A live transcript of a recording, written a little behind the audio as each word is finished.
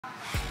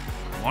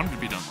wanted to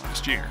be done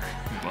last year,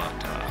 but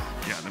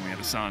yeah, then we had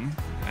a son,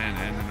 and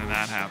then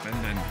that happened,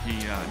 and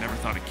he never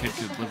thought a kid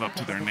could live up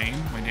to their name.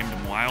 We named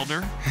him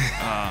Wilder.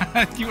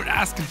 You were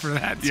asking for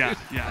that, too.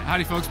 Yeah.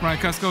 Howdy, folks. Brian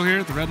Cusco here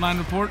at the Redline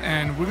Report,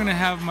 and we're going to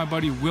have my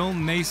buddy Will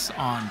Nace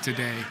on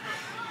today.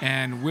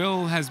 And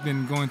Will has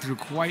been going through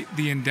quite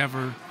the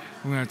endeavor.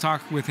 We're going to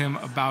talk with him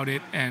about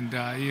it, and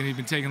he's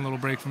been taking a little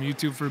break from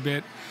YouTube for a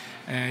bit,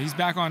 and he's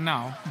back on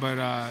now. But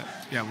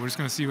yeah, we're just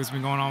going to see what's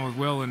been going on with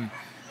Will and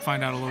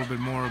find out a little bit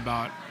more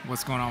about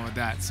what's going on with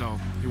that. So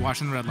you're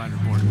watching the Redline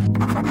Report.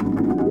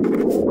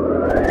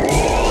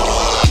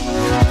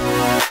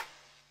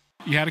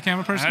 You had a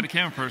camera person? I had a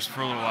camera person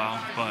for a little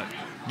while, but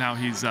now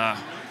he's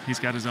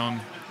got his own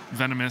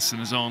venomous in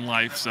his own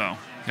life, so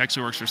he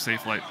actually works for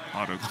Safe Light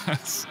Auto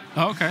Glass.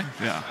 Oh, okay.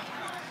 Yeah.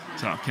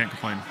 So can't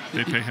complain.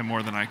 They pay him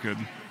more than I could.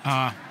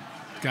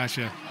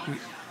 Gotcha.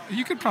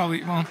 You could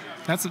probably, well,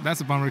 that's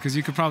a bummer because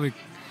you could probably,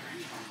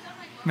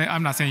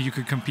 I'm not saying you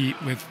could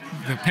compete with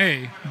the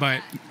pay,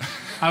 but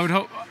I would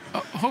hope,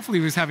 hopefully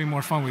he was having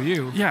more fun with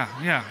you.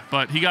 Yeah.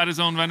 But he got his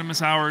own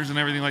venomous hours and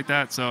everything like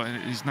that, so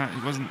he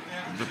wasn't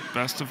the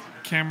best of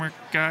camera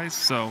guys,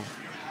 so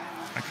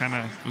I kind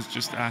of was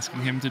just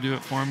asking him to do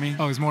it for me.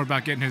 Oh, it's more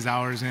about getting his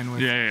hours in.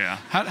 With, Yeah.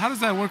 How does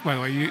that work, by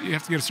the way? You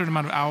have to get a certain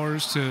amount of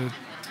hours to...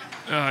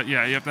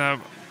 Yeah, you have to have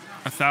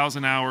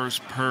 1,000 hours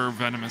per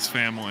venomous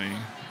family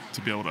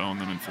to be able to own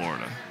them in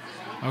Florida.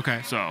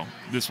 Okay. So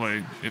this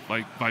way, if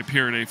like by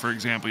Pier Day, for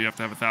example, you have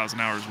to have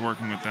 1,000 hours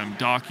working with them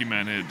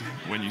documented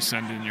when you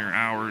send in your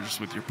hours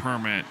with your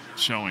permit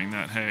showing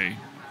that, hey,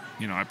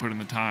 I put in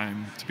the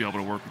time to be able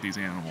to work with these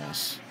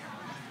animals.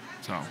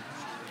 So,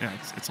 yeah,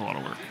 it's a lot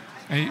of work.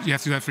 And you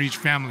have to do that for each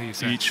family, you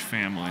said? Each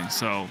family.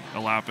 So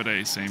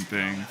Elapidae, same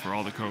thing. For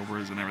all the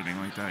cobras and everything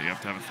like that, you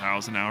have to have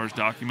 1,000 hours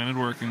documented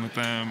working with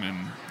them,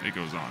 and it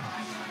goes on.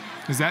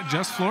 Is that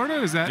just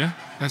Florida? Yeah.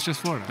 That's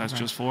just Florida? That's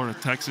just Florida.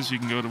 Texas, you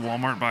can go to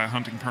Walmart, buy a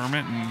hunting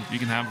permit, and you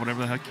can have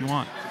whatever the heck you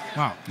want.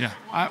 Wow. Yeah.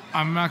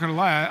 I'm not going to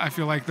lie. I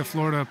feel like the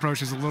Florida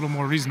approach is a little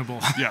more reasonable.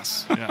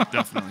 Yes. Yeah,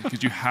 definitely.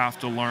 Because you have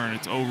to learn.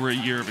 It's over a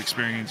year of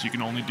experience. You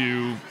can only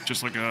do,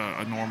 just like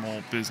a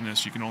normal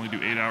business, you can only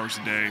do 8 hours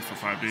a day for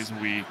 5 days a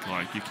week.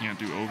 Like, you can't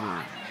do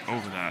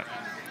over that.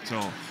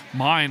 So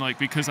mine,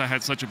 because I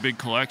had such a big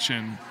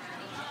collection,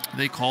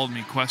 they called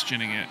me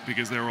questioning it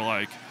because they were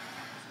like,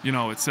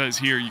 it says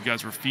here you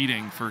guys were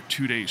feeding for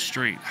 2 days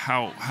straight.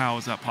 How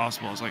is that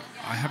possible? I was like,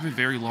 I have a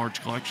very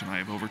large collection. I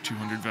have over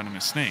 200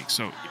 venomous snakes.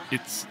 So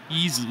it's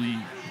easily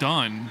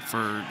done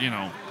for,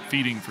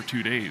 feeding for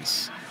 2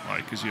 days.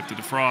 Because you have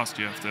to defrost,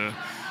 you have to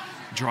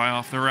dry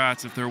off the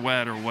rats if they're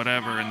wet or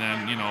whatever. And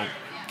then,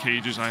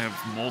 cages, I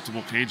have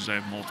multiple cages. I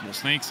have multiple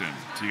snakes in.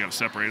 So you got to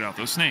separate out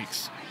those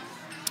snakes.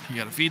 You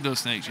got to feed those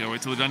snakes. You got to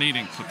wait till they're done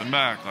eating, put them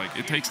back.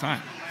 It takes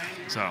time.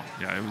 So,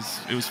 yeah,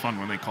 it was fun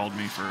when they called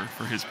me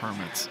for his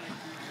permits.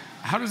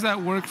 How does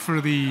that work for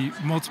the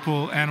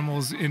multiple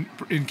animals in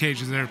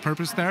cages? Is there a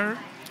purpose there?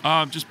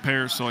 Just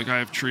pairs. So, I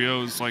have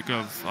trios,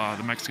 of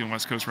the Mexican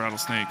West Coast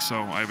rattlesnakes. So,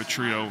 I have a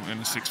trio in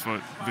a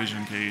 6-foot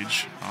vision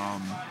cage.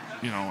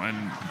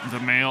 And the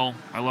male,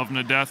 I love him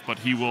to death, but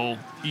he will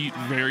eat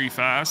very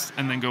fast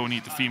and then go and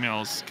eat the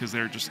females because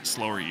they're just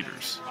slower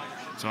eaters.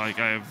 So, I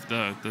have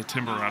the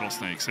timber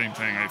rattlesnake, same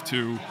thing. I have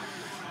 2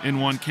 in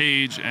one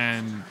cage,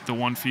 and the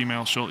one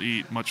female, she'll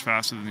eat much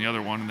faster than the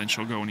other one, and then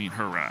she'll go and eat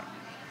her rat.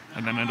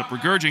 And then end up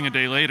regurging a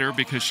day later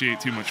because she ate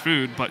too much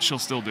food, but she'll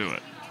still do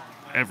it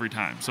every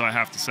time. So I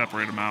have to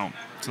separate them out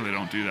so they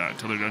don't do that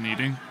until they're done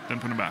eating, then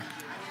put them back.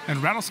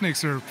 And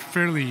rattlesnakes are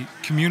fairly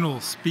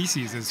communal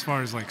species as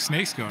far as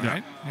snakes go,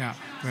 right? Yeah.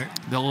 Right.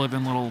 They'll live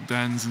in little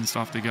dens and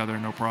stuff together,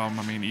 no problem.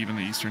 I mean, even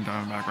the eastern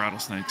diamondback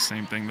rattlesnakes,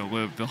 same thing.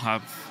 They'll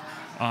have...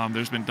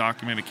 there's been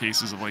documented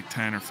cases of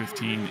 10 or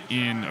 15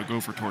 in a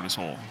gopher tortoise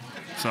hole.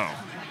 So,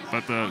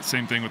 but the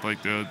same thing with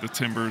the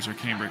timbers or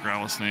canebrake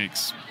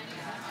rattlesnakes.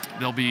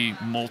 There'll be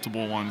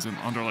multiple ones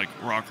under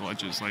rock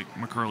ledges. Like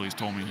McCurley's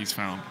told me he's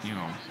found,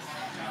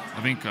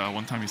 I think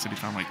one time he said he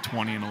found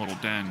 20 in a little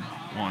den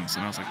once,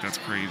 and I was like, that's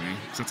crazy.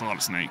 'Cause that's a lot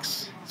of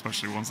snakes,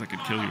 especially ones that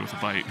could kill you with a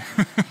bite.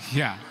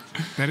 Yeah,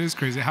 that is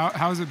crazy. How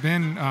has it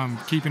been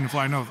keeping the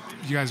fly? I know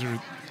you guys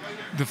are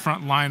the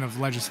front line of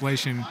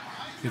legislation.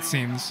 It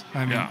seems.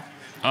 I mean,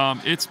 yeah.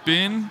 It's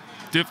been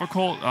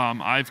difficult.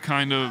 I've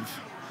kind of,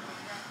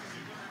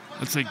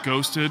 let's say,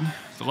 ghosted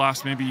the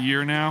last maybe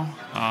year now.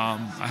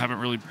 I haven't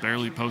really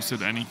barely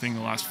posted anything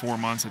the last 4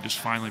 months. I just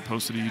finally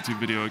posted a YouTube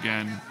video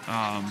again,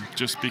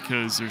 just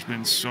because there's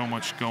been so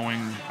much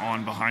going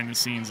on behind the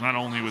scenes, not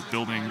only with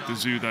building the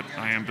zoo that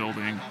I am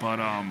building, but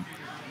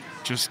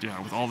just,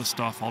 with all the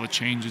stuff, all the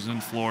changes in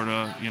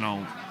Florida.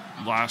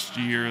 Last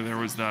year there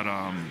was that...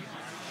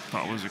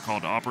 what was it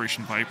called,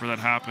 Operation Viper that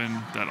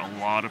happened, that a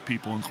lot of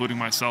people, including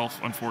myself,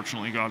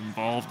 unfortunately got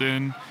involved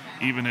in,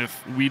 even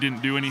if we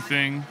didn't do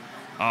anything.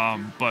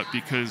 But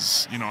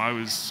because, I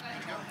was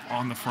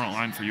on the front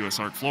line for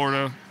USARK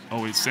Florida,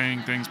 always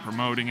saying things,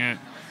 promoting it,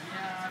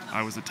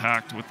 I was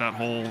attacked with that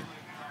whole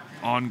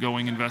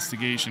ongoing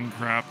investigation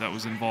crap that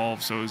was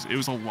involved. So it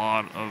was a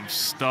lot of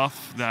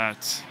stuff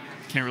that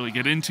can't really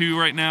get into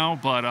right now.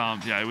 But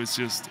yeah, it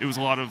was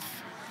a lot of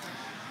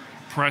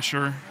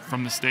pressure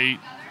from the state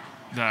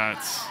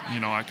that, you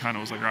know, I kind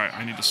of was like, all right,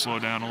 I need to slow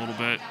down a little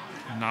bit,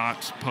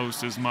 not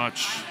post as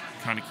much,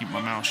 kind of keep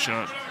my mouth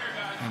shut,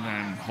 and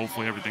then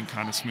hopefully everything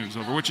kind of smooths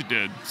over, which it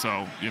did.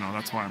 So, you know,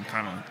 that's why I'm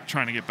kind of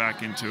trying to get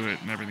back into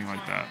it and everything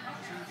like that.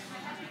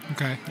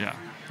 Okay.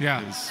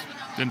 Yeah. It's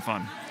been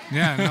fun.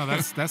 Yeah, no,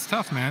 that's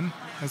tough, man.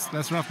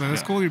 That's rough, but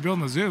that's cool you're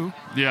building a zoo.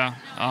 Yeah,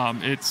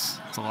 it's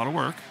a lot of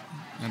work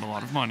and a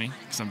lot of money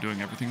because I'm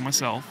doing everything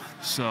myself.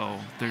 So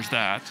there's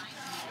that.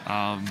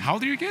 How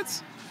old are your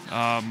kids?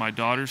 My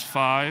daughter's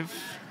 5.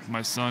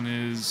 My son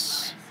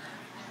is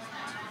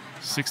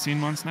 16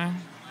 months now.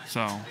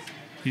 So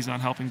he's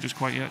not helping just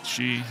quite yet.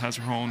 She has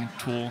her own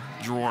tool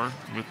drawer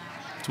with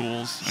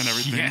tools and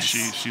everything. Yes.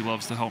 She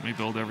loves to help me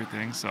build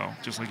everything. So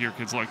just like your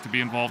kids like to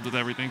be involved with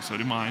everything, so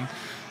do mine.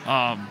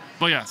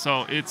 But yeah,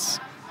 so it's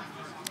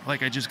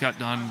like I just got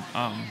done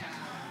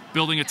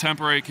building a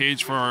temporary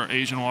cage for our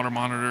Asian water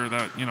monitor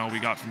that, you know, we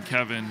got from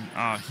Kevin.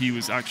 He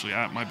was actually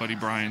at my buddy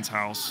Brian's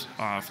house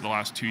for the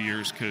last 2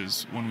 years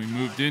because when we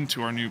moved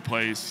into our new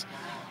place,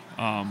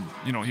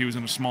 you know, he was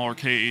in a smaller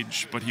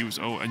cage, but he was,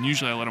 and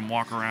usually I let him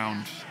walk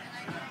around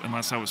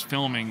unless I was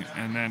filming,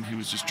 and then he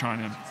was just trying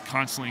to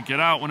constantly get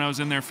out when I was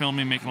in there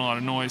filming, making a lot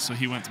of noise, so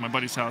he went to my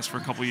buddy's house for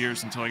a couple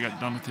years until I got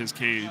done with his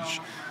cage,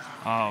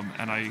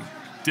 and I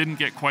didn't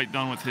get quite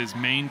done with his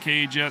main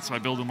cage yet, so I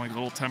built him like a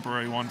little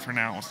temporary one for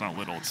now. It's not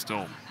little, it's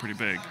still pretty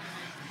big.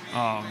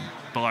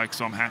 But like,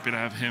 so I'm happy to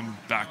have him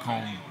back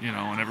home, you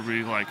know, and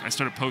everybody like, I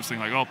started posting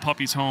like, oh,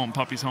 puppy's home.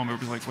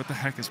 Everybody's like, what the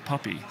heck is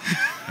Puppy?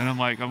 And I'm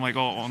like,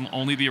 oh,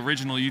 only the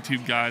original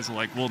YouTube guys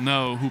will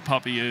know who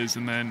Puppy is.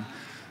 And then,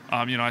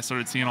 you know, I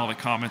started seeing all the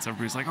comments.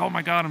 Everybody's like, oh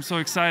my God, I'm so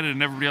excited.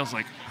 And everybody else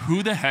like,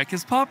 who the heck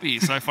is Puppy?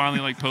 So I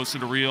finally like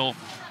posted a reel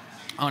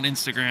on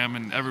Instagram,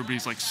 and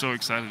everybody's like so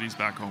excited he's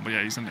back home. But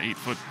yeah, he's an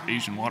 8-foot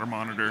Asian water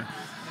monitor.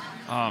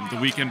 The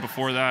weekend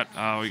before that,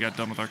 we got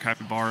done with our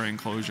capybara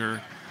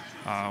enclosure,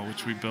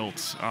 which we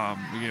built.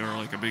 We gave her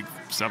like a big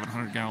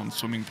 700-gallon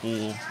swimming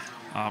pool.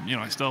 You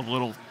know, I still have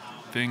little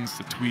things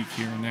to tweak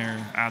here and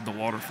there, add the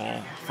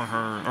waterfall for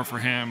her or for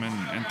him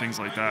and things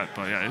like that.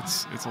 But yeah,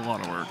 it's a lot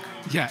of work.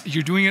 Yeah,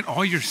 you're doing it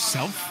all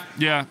yourself?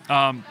 Yeah.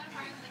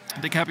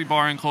 The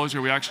capybara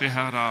enclosure, we actually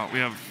had, we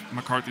have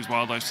McCarthy's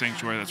Wildlife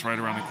Sanctuary that's right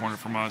around the corner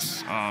from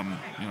us.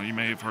 You know, you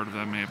may have heard of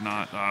them, may have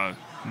not.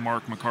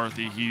 Mark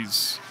McCarthy,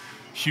 he's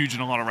huge in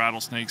a lot of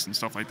rattlesnakes and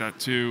stuff like that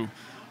too.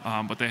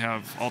 But they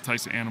have all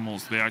types of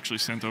animals. They actually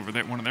sent over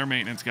one of their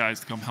maintenance guys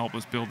to come help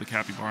us build the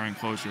capybara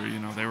enclosure. You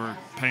know, they were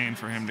paying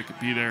for him to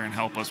be there and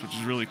help us, which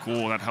is really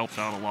cool. That helped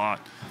out a lot.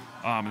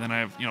 And then I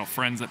have, you know,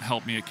 friends that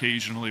help me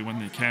occasionally when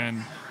they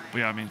can. But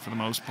yeah, I mean, for the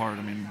most part,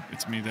 I mean,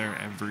 it's me there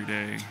every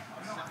day.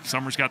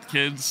 Summer's got the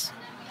kids.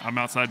 I'm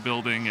outside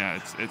building.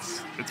 Yeah,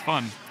 it's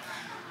fun,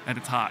 and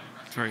it's hot.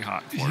 It's very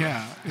hot.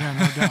 Yeah,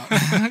 no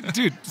doubt,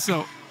 dude.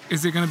 So,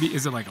 is it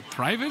like a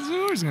private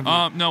zoo, or is it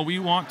gonna be? No, we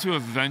want to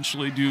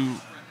eventually do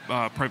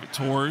private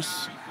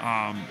tours.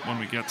 When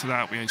we get to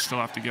that, we still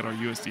have to get our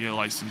USDA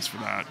license for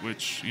that,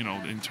 which, you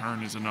know, in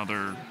turn is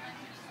another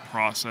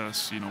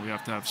process. You know, we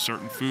have to have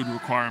certain food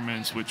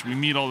requirements, which we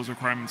meet all those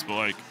requirements, but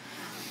like,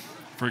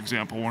 for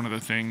example, one of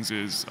the things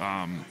is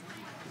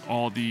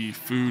all the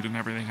food and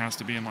everything has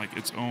to be in like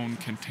its own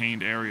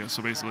contained area.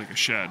 So basically like a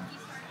shed.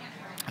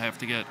 I have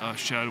to get a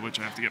shed, which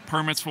I have to get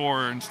permits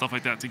for and stuff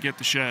like that to get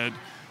the shed.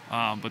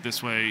 But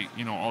this way,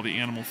 you know, all the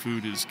animal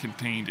food is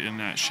contained in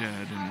that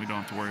shed, and we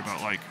don't have to worry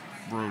about like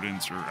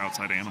rodents or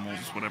outside animals,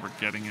 whatever,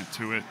 getting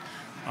into it.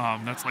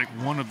 That's like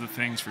one of the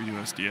things for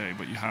USDA,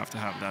 but you have to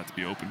have that to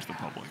be open to the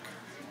public.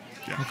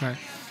 Yeah. Okay.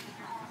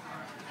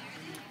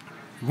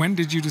 When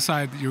did you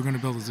decide that you were going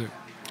to build a zoo?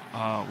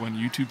 When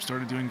YouTube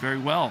started doing very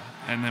well,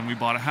 and then we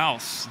bought a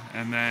house,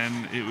 and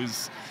then it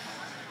was,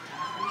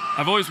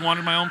 I've always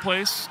wanted my own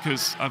place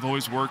because I've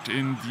always worked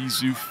in the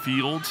zoo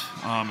field,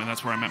 and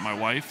that's where I met my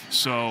wife.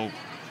 So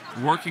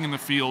working in the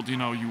field, you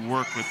know, you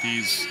work with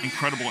these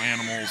incredible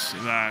animals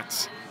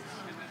that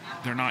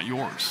they're not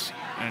yours,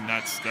 and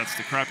that's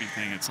the crappy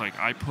thing. It's like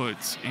I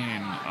put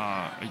in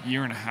a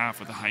year and a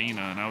half with a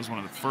hyena, and I was one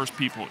of the first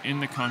people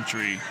in the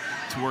country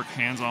to work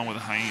hands-on with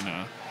a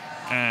hyena.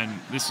 And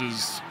this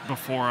is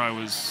before I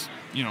was,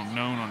 you know,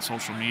 known on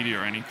social media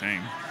or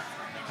anything.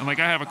 And like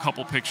I have a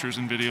couple pictures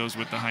and videos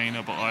with the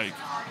hyena, but like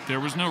there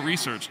was no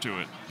research to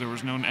it. There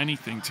was no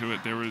anything to it.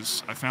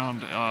 I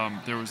found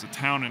there was a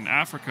town in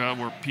Africa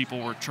where people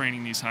were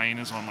training these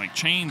hyenas on like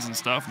chains and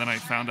stuff. Then I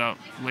found out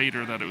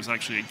later that it was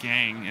actually a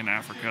gang in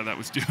Africa that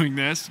was doing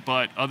this.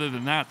 But other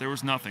than that, there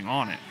was nothing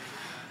on it.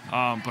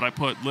 But I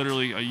put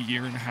literally a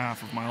year and a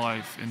half of my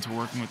life into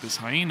working with this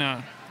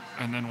hyena.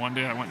 And then one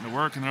day I went into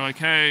work and they're like,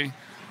 hey,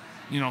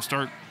 you know,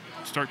 start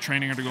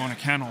training her to go in a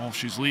kennel.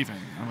 She's leaving.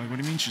 I'm like, what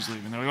do you mean she's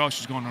leaving? They're like, oh,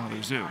 she's going to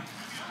another zoo.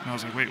 And I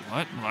was like, wait,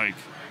 what? Like,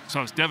 so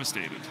I was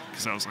devastated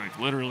because I was like,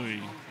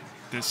 literally,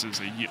 this is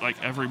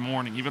like every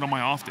morning, even on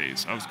my off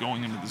days, I was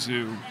going into the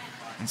zoo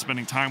and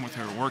spending time with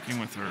her, working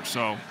with her.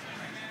 So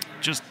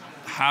just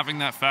having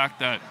that fact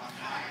that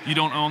you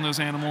don't own those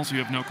animals. You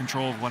have no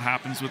control of what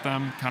happens with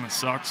them. Kind of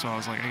sucks. So I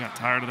was like, I got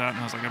tired of that. And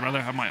I was like, I'd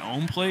rather have my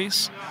own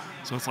place.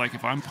 So it's like,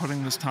 if I'm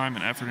putting this time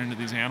and effort into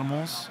these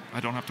animals, I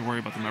don't have to worry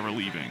about them ever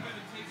leaving.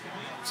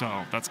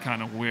 So that's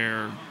kind of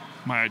where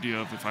my idea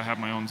of if I have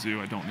my own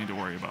zoo, I don't need to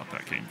worry about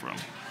that came from.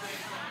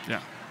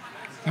 Yeah.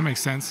 That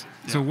makes sense.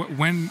 Yeah. So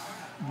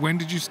when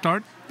did you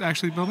start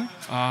actually building?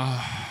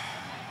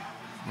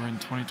 We're in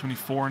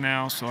 2024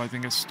 now. So I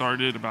think I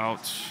started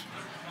about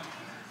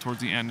towards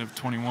the end of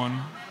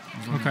 21.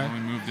 When we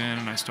moved in,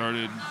 and I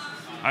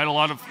had a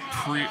lot of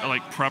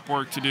prep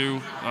work to do,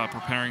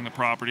 preparing the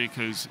property,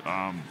 because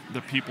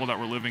the people that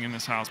were living in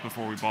this house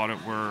before we bought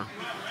it were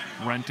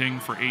renting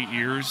for 8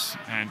 years,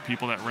 and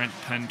people that rent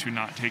tend to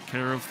not take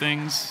care of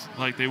things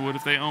like they would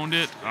if they owned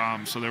it.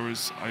 So there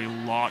was a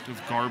lot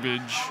of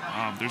garbage.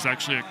 There's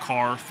actually a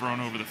car thrown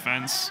over the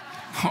fence.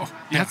 Oh,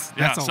 that's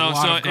a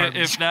lot of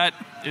garbage.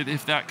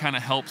 If that kind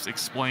of helps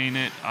explain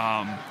it.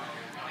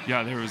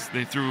 Yeah,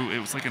 it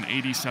was like an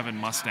 87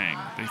 Mustang.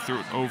 They threw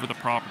it over the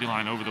property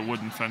line, over the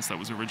wooden fence that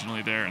was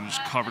originally there, and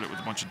just covered it with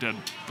a bunch of dead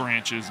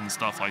branches and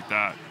stuff like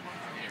that.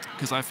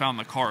 Because I found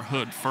the car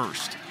hood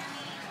first.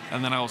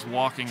 And then I was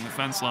walking the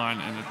fence line,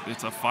 and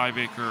it's a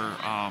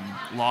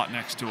 5-acre lot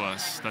next to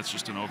us that's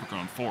just an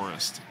overgrown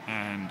forest.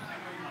 And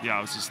yeah,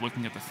 I was just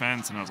looking at the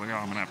fence, and I was like, oh,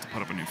 I'm going to have to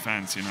put up a new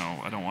fence.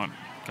 I don't want,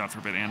 God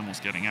forbid, animals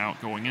getting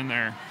out, going in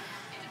there.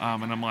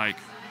 And I'm like,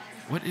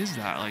 what is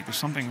that? Like, there's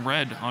something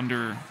red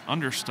under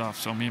stuff.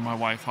 So me and my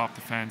wife hop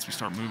the fence. We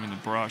start moving the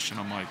brush, and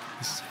I'm like,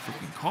 this is a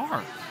freaking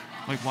car.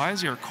 Like, why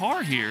is there a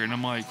car here? And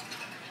I'm like,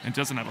 it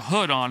doesn't have a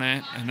hood on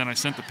it. And then I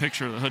sent the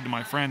picture of the hood to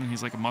my friend, and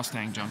he's like a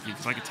Mustang junkie,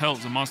 because I could tell it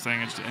was a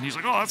Mustang. And he's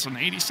like, oh, that's an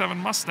 87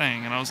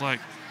 Mustang. And I was like,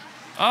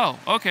 oh,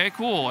 okay,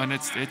 cool. And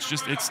it's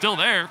still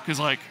there, because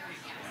like,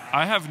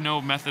 I have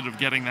no method of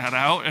getting that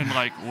out. And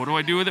like, what do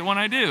I do with it when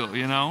I do?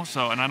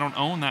 So, and I don't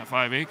own that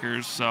 5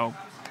 acres. So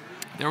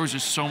there was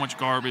just so much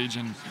garbage,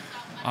 and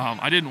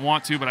I didn't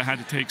want to, but I had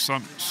to take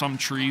some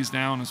trees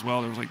down as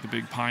well. There was like the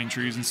big pine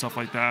trees and stuff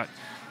like that,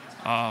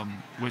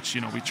 which,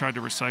 we tried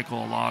to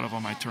recycle a lot of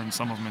them. I turned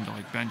some of them into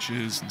like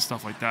benches and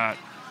stuff like that.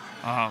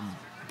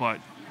 But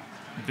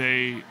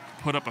they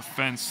put up a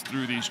fence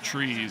through these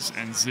trees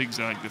and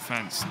zigzagged the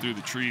fence through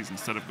the trees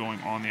instead of going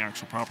on the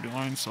actual property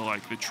line. So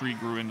like the tree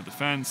grew into the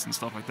fence and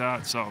stuff like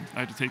that. So I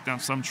had to take down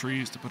some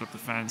trees to put up the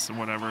fence and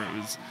whatever.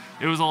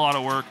 It was a lot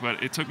of work,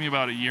 but it took me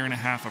about 1.5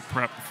 years of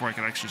prep before I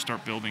could actually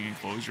start building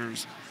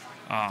enclosures.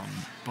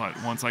 But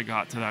once I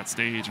got to that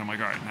stage, I'm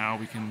like, all right, now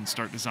we can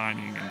start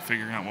designing and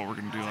figuring out what we're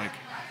going to do. Like,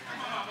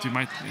 dude,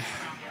 my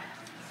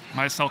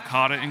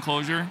sulcata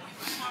enclosure,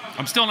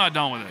 I'm still not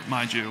done with it,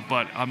 mind you,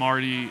 but I'm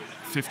already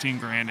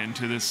 $15,000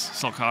 into this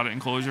sulcata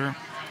enclosure.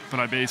 But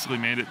I basically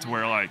made it to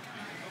where, like,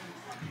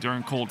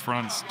 during cold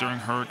fronts, during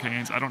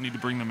hurricanes, I don't need to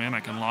bring them in.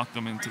 I can lock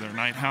them into their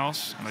night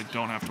house, and I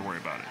don't have to worry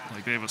about it.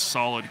 Like, they have a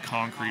solid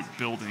concrete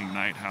building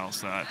night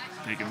house that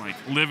they can, like,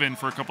 live in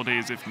for a couple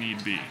days if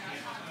need be.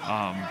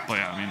 But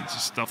yeah, I mean, it's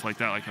just stuff like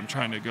that. Like, I'm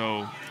trying to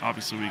go,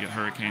 obviously we get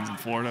hurricanes in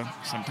Florida.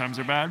 Sometimes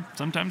they're bad,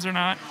 sometimes they're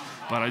not.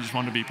 But I just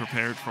want to be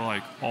prepared for,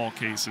 like, all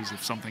cases.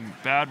 If something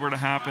bad were to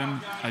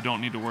happen, I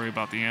don't need to worry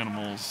about the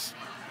animals.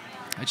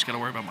 I just got to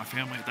worry about my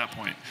family at that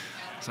point.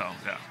 So,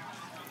 yeah.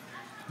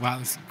 Wow,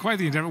 that's quite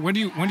the endeavor. When do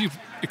you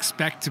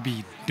expect to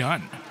be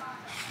done?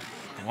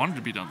 I wanted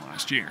to be done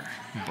last year,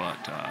 but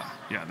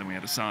yeah, then we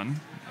had a son,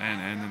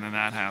 and then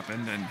that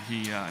happened, and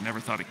he never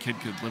thought a kid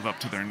could live up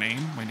to their name.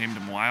 We named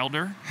him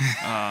Wilder.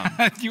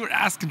 You were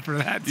asking for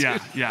that, too.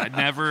 Yeah.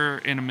 Never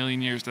in a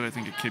million years did I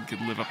think a kid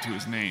could live up to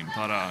his name,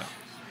 but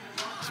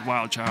it's a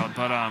wild child.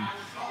 But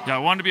yeah, I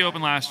wanted to be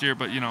open last year,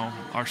 but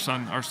our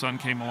son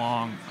came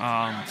along,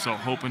 so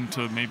hoping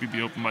to maybe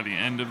be open by the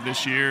end of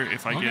this year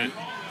if I get.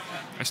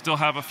 I still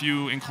have a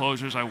few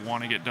enclosures I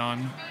want to get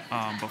done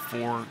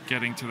before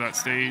getting to that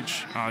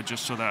stage,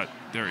 just so that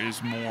there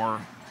is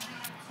more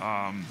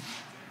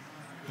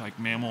like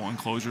mammal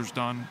enclosures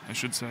done, I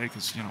should say,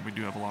 because we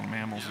do have a lot of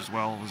mammals as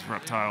well as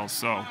reptiles.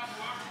 So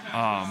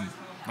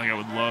like, I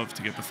would love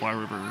to get the Fly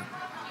River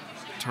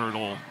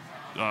turtle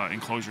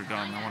enclosure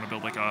done. I want to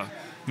build like a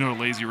what a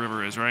lazy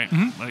river is, right?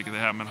 Mm-hmm. Like, they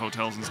have them in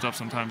hotels and stuff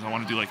sometimes. I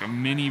want to do like a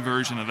mini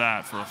version of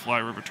that for a Fly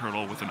River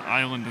turtle with an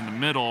island in the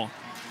middle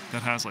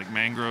that has like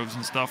mangroves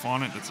and stuff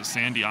on it. That's a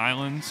sandy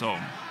island. So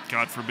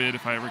God forbid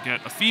if I ever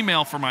get a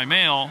female for my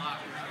male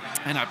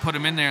and I put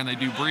them in there and they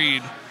do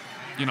breed,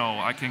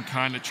 I can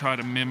kind of try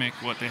to mimic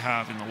what they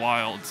have in the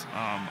wild,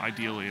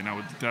 ideally. And I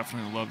would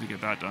definitely love to get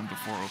that done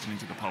before opening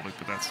to the public,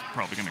 but that's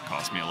probably going to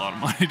cost me a lot of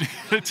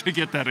money to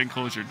get that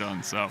enclosure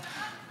done. So,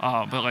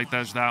 but like,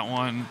 there's that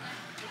one.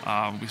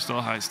 I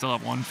still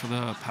have one for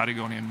the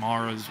Patagonian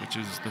Maras, which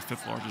is the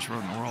 5th largest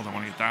rodent in the world. I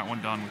want to get that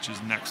one done, which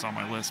is next on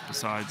my list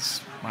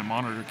besides my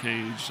monitor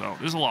cage. So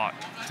there's a lot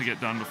to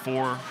get done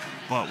before.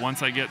 But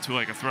once I get to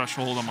like a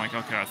threshold, I'm like,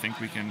 okay, I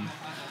think we can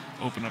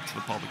open up to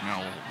the public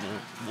now.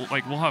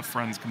 We'll have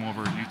friends come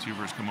over,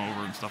 YouTubers come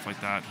over and stuff like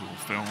that who will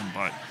film.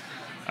 But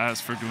as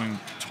for doing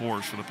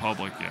tours for the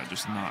public, yeah,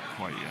 just not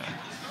quite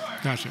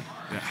yet. Gotcha.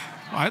 Yeah.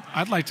 Well,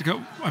 I'd like to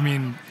go. I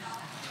mean,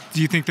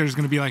 do you think there's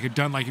going to be like a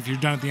done, like if you're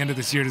done at the end of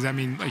this year, does that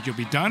mean like you'll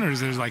be done, or is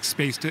there like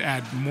space to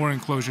add more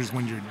enclosures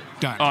when you're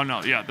done? Oh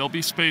no, yeah, there'll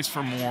be space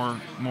for more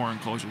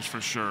enclosures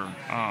for sure.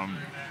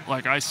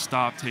 Like I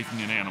stopped taking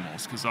in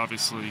animals because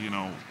obviously, you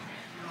know,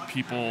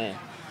 people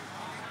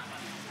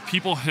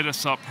hit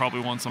us up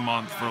probably once a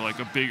month for like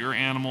a bigger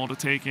animal to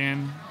take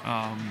in,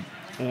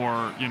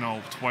 or, you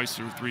know, twice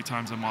or 3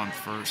 times a month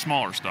for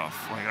smaller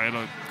stuff. Like I had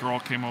a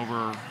girl came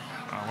over,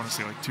 I want to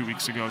say like 2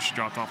 weeks ago, she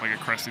dropped off like a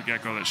crested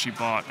gecko that she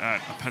bought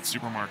at a pet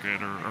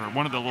supermarket or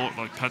one of the little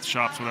like pet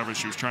shops, whatever.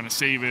 She was trying to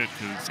save it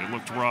because it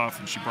looked rough,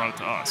 and she brought it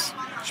to us.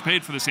 She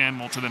paid for this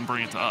animal to then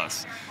bring it to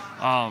us.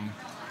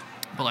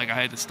 But like I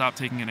had to stop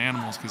taking in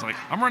animals because like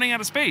I'm running out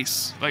of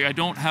space. Like I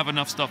don't have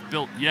enough stuff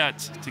built yet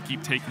to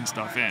keep taking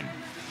stuff in.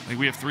 Like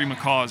we have 3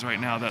 macaws right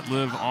now that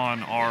live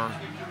on our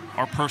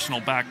personal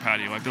back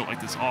patio. I built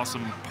like this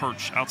awesome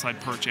outside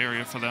perch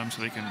area for them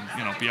so they can,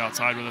 you know, be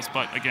outside with us.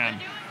 But again,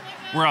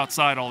 we're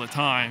outside all the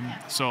time,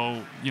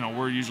 so, you know,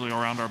 we're usually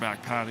around our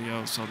back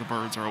patio, so the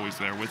birds are always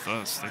there with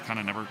us. They kind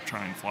of never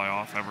try and fly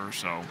off ever,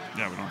 so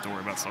yeah, we don't have to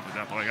worry about stuff like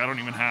that. But like I don't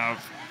even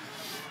have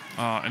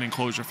an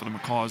enclosure for the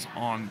macaws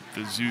on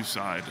the zoo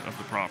side of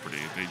the property.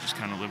 They just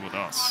kind of live with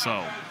us.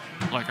 So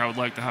like I would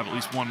like to have at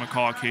least 1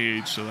 macaw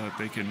cage so that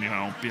they can, you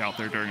know, be out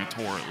there during a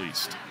tour at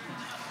least.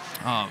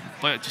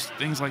 But just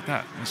things like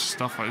that. It's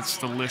stuff. It's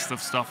the list of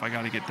stuff I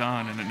got to get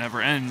done, and it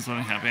never ends when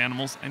I have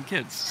animals and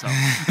kids. So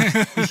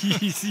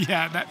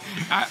yeah,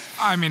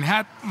 I mean,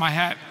 my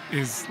hat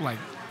is like,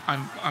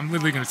 I'm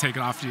literally gonna take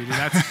it off you, dude.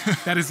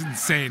 That is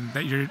insane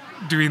that you're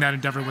doing that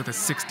endeavor with a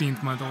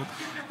 16-month-old.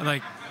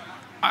 Like,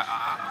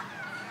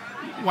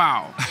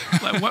 wow.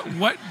 Like,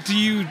 what do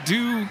you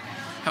do?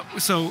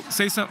 So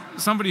say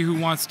somebody who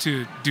wants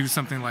to do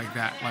something like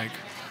that, like,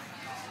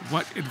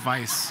 what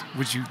advice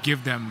would you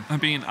give them? I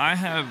mean,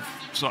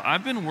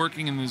 I've been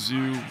working in the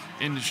zoo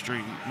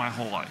industry my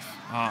whole life.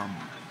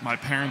 My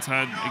parents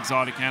had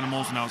exotic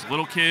animals when I was a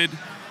little kid.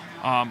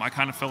 I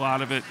kind of fell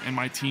out of it in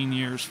my teen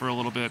years for a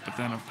little bit, but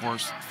then of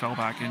course fell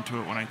back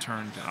into it when I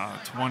turned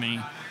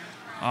 20.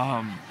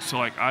 So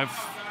like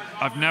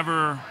I've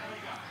never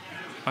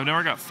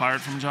got fired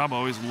from a job. I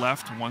always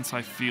left once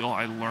I feel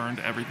I learned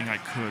everything I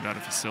could at a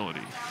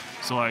facility.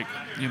 So like,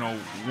 you know,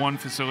 one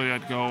facility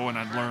I'd go and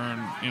I'd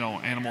learn, you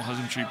know, animal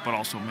husbandry, but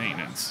also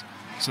maintenance.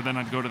 So then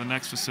I'd go to the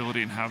next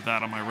facility and have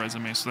that on my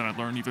resume. So then I'd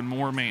learn even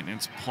more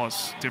maintenance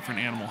plus different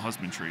animal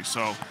husbandry.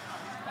 So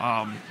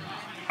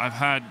I've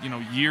had, you know,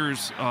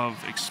 years of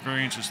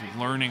experience just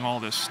learning all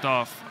this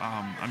stuff.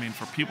 I mean,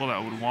 for people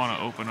that would want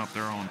to open up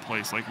their own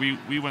place, like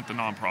we went the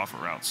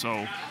nonprofit route.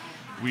 So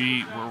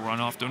we were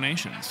run off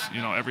donations. You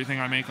know, everything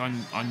I make on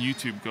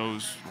YouTube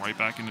goes right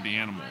back into the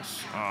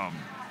animals.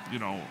 You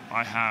know,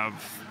 I have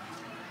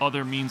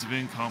other means of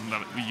income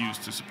that we use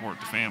to support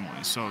the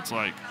family. So it's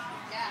like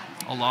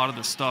a lot of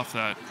the stuff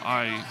that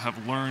I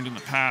have learned in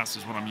the past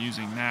is what I'm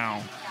using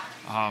now.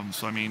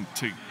 So I mean,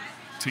 to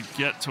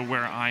get to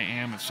where I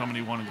am, if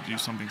somebody wanted to do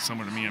something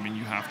similar to me, I mean,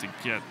 you have to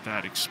get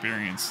that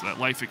experience, that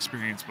life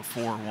experience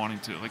before wanting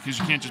to, like, because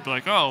you can't just be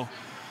like, oh,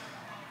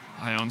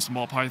 I own some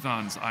ball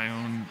pythons, I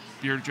own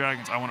bearded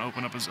dragons, I want to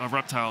open up a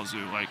reptile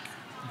zoo. Like,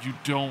 you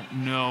don't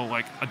know,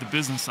 like, the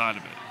business side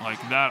of it. Like,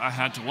 that I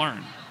had to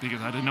learn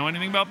because I didn't know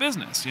anything about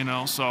business, you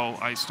know? So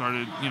I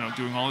started, you know,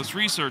 doing all this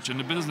research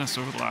into business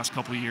over the last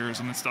couple of years,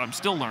 and I'm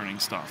still learning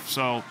stuff.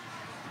 So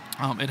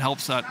it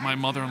helps that my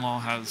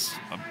mother-in-law has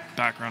a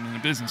background in a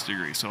business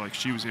degree, so, like,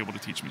 she was able to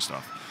teach me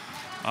stuff.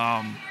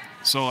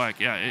 So, like,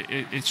 yeah,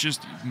 it's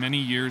just many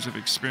years of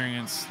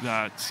experience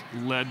that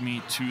led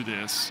me to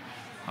this.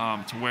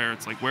 To where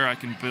it's like where I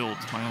can build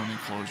my own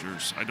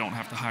enclosures. I don't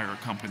have to hire a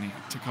company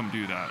to come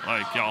do that.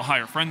 Like, yeah, I'll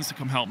hire friends to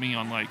come help me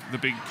on like the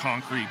big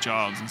concrete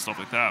jobs and stuff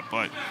like that.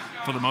 But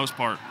for the most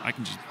part, I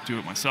can just do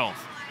it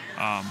myself.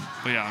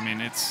 But yeah, I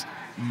mean, it's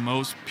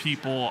most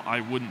people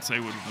I wouldn't say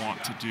would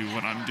want to do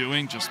what I'm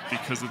doing just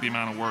because of the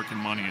amount of work and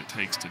money it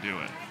takes to do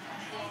it.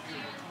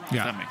 Yeah,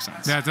 if that makes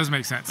sense. Yeah, it does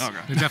make sense. Okay.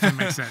 It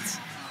definitely makes sense.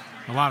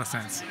 A lot of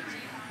sense.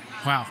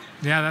 Wow.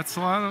 Yeah, that's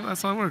a lot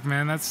of work,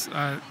 man. That's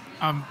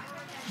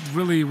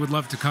really would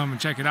love to come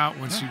and check it out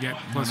once you get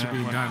closer to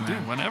being done.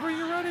 Dude, whenever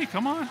you're ready,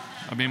 come on.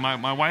 I mean,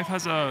 my wife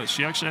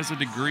she actually has a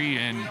degree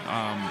in,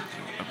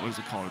 what is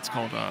it called? It's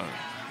called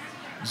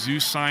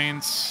zoo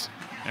science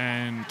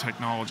and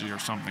technology or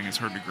something is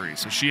her degree.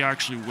 So she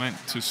actually went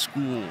to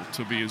school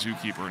to be a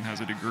zookeeper and has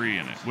a degree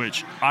in it,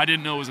 which I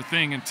didn't know was a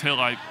thing until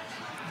I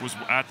was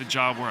at the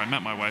job where I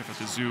met my wife at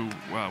the zoo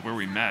where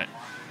we met.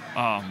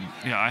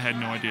 Yeah, I had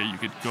no idea you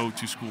could go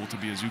to school to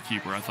be a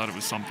zookeeper. I thought it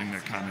was something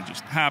that kind of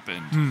just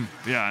happened.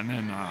 Yeah, and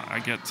then I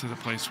get to the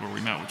place where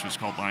we met, which was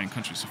called Lion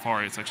Country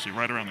Safari. It's actually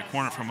right around the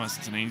corner from us.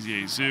 It's an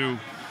AZA zoo,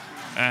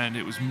 and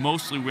it was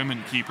mostly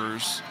women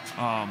keepers,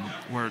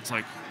 where it's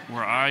like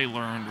where I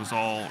learned was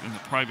all in the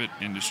private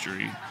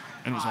industry,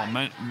 and it was all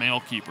male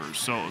keepers.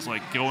 So it was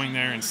like going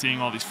there and seeing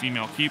all these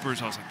female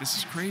keepers. I was like, this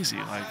is crazy.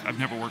 Like, I've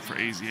never worked for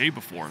AZA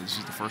before. This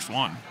is the first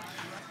one.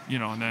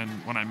 and then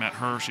when I met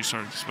her, she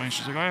started explaining.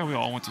 She's like, oh yeah, we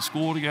all went to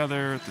school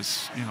together at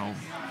this,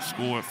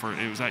 school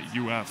it was at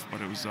UF, but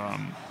it was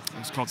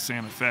called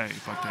Santa Fe.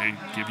 But they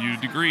give you a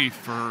degree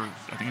for,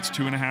 I think it's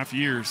 2.5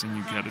 years, and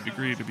you get a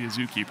degree to be a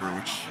zookeeper,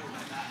 which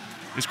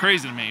is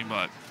crazy to me,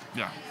 but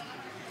yeah.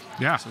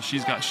 Yeah. So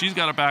she's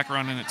got a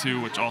background in it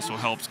too, which also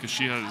helps because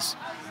she has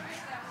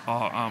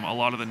a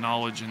lot of the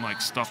knowledge and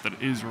like stuff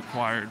that is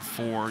required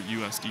for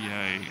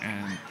USDA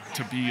and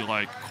to be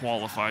like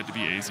qualified to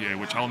be AZA,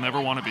 which I'll never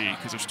want to be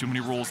because there's too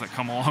many rules that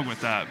come along with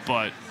that.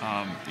 But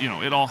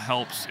it all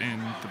helps in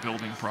the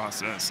building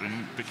process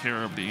and the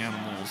care of the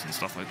animals and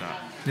stuff like that.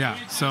 Yeah.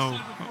 So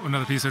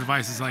another piece of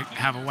advice is like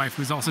have a wife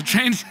who's also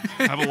trained.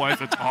 Have a wife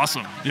that's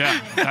awesome.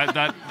 Yeah.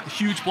 That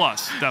huge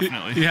plus,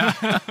 definitely. Yeah.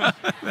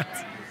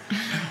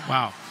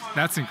 Wow.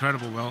 That's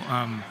incredible, Will.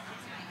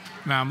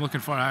 Man, I'm looking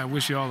forward. I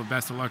wish you all the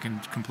best of luck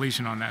and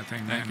completion on that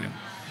thing, man.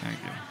 Thank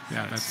you.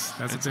 Yeah, that's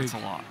a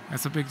lot.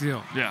 That's a big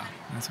deal. Yeah,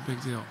 that's a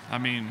big deal. I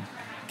mean,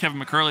 Kevin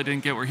McCurley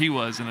didn't get where he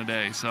was in a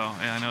day, so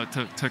I know it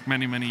took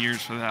many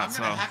years for that.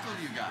 I'm gonna heckle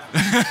you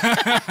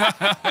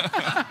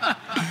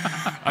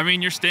guys. I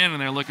mean, you're standing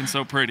there looking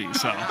so pretty,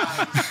 so.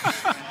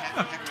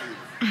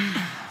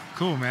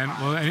 Cool, man.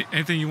 Well,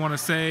 anything you want to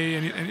say?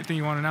 Anything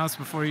you want to announce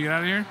before you get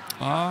out of here?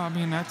 I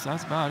mean, that's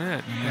about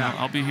it. Yeah.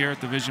 I'll be here at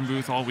the Vision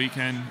booth all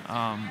weekend.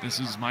 This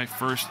is my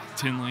first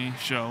Tinley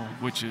show,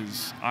 which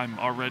is I'm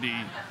already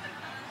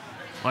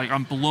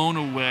I'm blown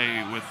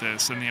away with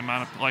this and the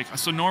amount of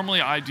so normally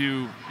I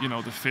do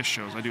the fish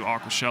shows. I do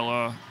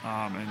Aquashella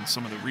and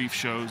some of the reef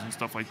shows and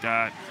stuff like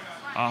that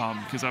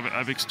because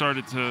I've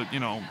started to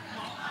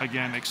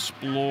again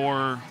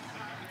explore.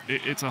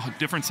 It's a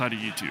different side of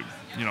YouTube.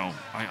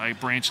 I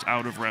branched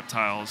out of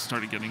reptiles,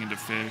 started getting into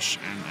fish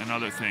and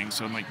other things.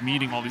 So I'm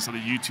meeting all these other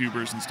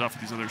YouTubers and stuff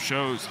at these other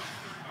shows.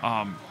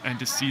 And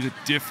to see the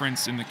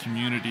difference in the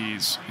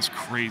communities is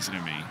crazy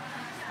to me.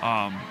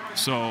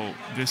 So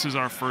this is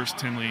our first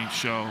Tinley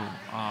show.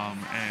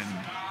 And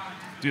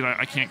dude,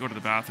 I can't go to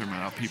the bathroom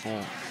without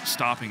people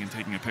stopping and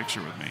taking a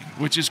picture with me,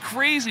 which is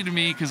crazy to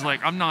me because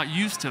I'm not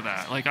used to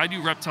that. I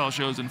do reptile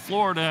shows in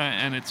Florida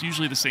and it's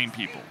usually the same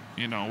people,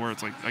 where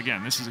it's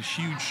again, this is a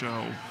huge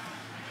show.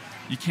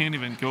 You can't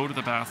even go to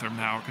the bathroom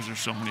now because there's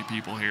so many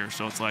people here.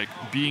 So it's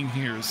being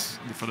here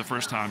for the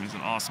first time is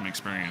an awesome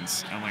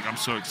experience. And I'm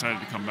so excited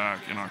to come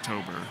back in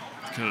October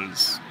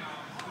because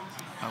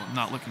I'm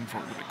not looking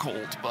forward to the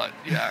cold, but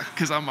yeah,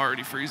 because I'm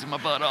already freezing my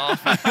butt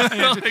off.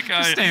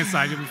 Just stay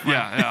inside, you'll be fine.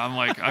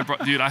 Yeah,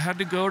 I'm dude, I had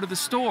to go to the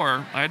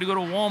store. I had to go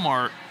to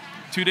Walmart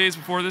 2 days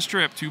before this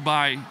trip to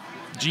buy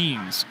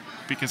jeans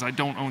because I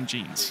don't own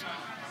jeans.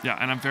 Yeah,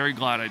 and I'm very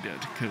glad I did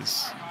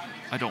because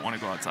I don't want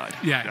to go outside.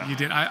 Yeah, you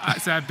did.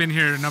 So I've been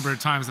here a number of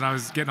times, and I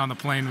was getting on the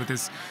plane with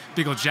this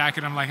big old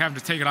jacket. I'm having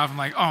to take it off.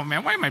 I'm oh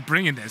man, why am I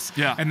bringing this?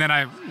 Yeah. And then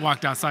I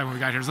walked outside when we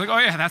got here. It's oh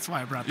yeah, that's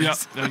why I brought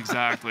this. Yeah,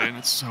 exactly. And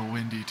it's so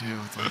windy too.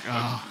 It's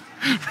oh.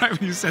 Right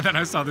when you said that,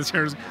 I saw this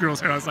girl's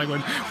hair. I was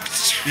going,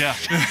 yeah.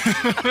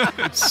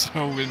 It's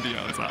so windy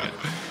outside.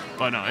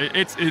 But no,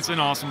 it's an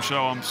awesome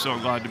show. I'm so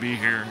glad to be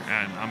here,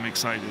 and I'm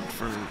excited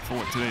for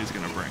what today's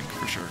gonna bring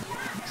for sure.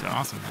 So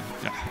awesome, man.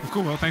 Yeah. Well,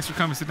 cool. Well, thanks for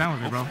coming. Sit down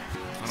with me, bro.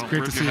 It's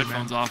great to see you, man.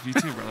 Headphones off. You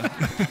too, brother.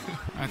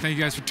 Thank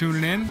you guys for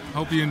tuning in.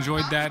 Hope you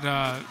enjoyed that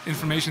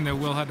information that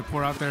Will had to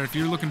pour out there. If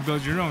you're looking to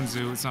build your own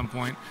zoo at some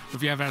point, or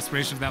if you have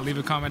aspirations for that, leave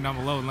a comment down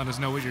below and let us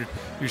know what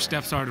your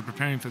steps are to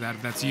preparing for that,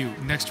 if that's you.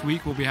 Next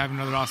week, we'll be having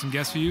another awesome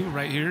guest for you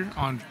right here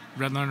on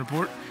Redline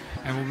Report,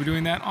 and we'll be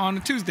doing that on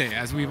a Tuesday,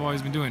 as we've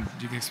always been doing.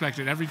 You can expect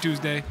it every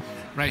Tuesday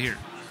right here.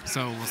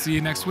 So we'll see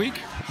you next week.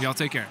 Y'all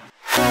take care.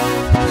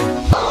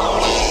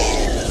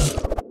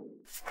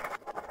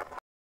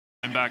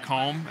 Back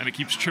home, and it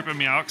keeps tripping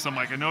me out because I'm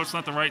I know it's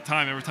not the right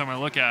time every time I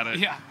look at it.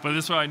 Yeah. But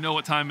this way I know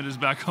what time it is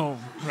back home.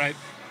 Right.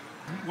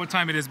 What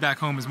time it is back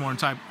home is more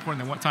important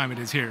than what time it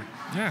is here.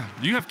 Yeah.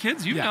 You have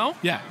kids, you know.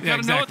 Yeah. You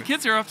gotta know what the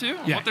kids are up to,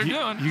 what they're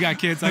doing. You got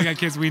kids, I got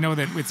kids. We know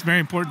that it's very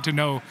important to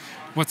know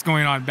what's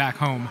going on back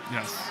home.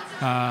 Yes.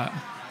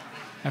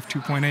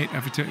 F2.8,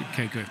 F2.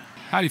 Okay, good.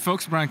 Howdy,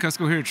 folks. Brian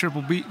Cusco here at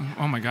Triple B.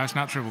 Oh my gosh,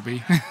 not Triple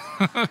B.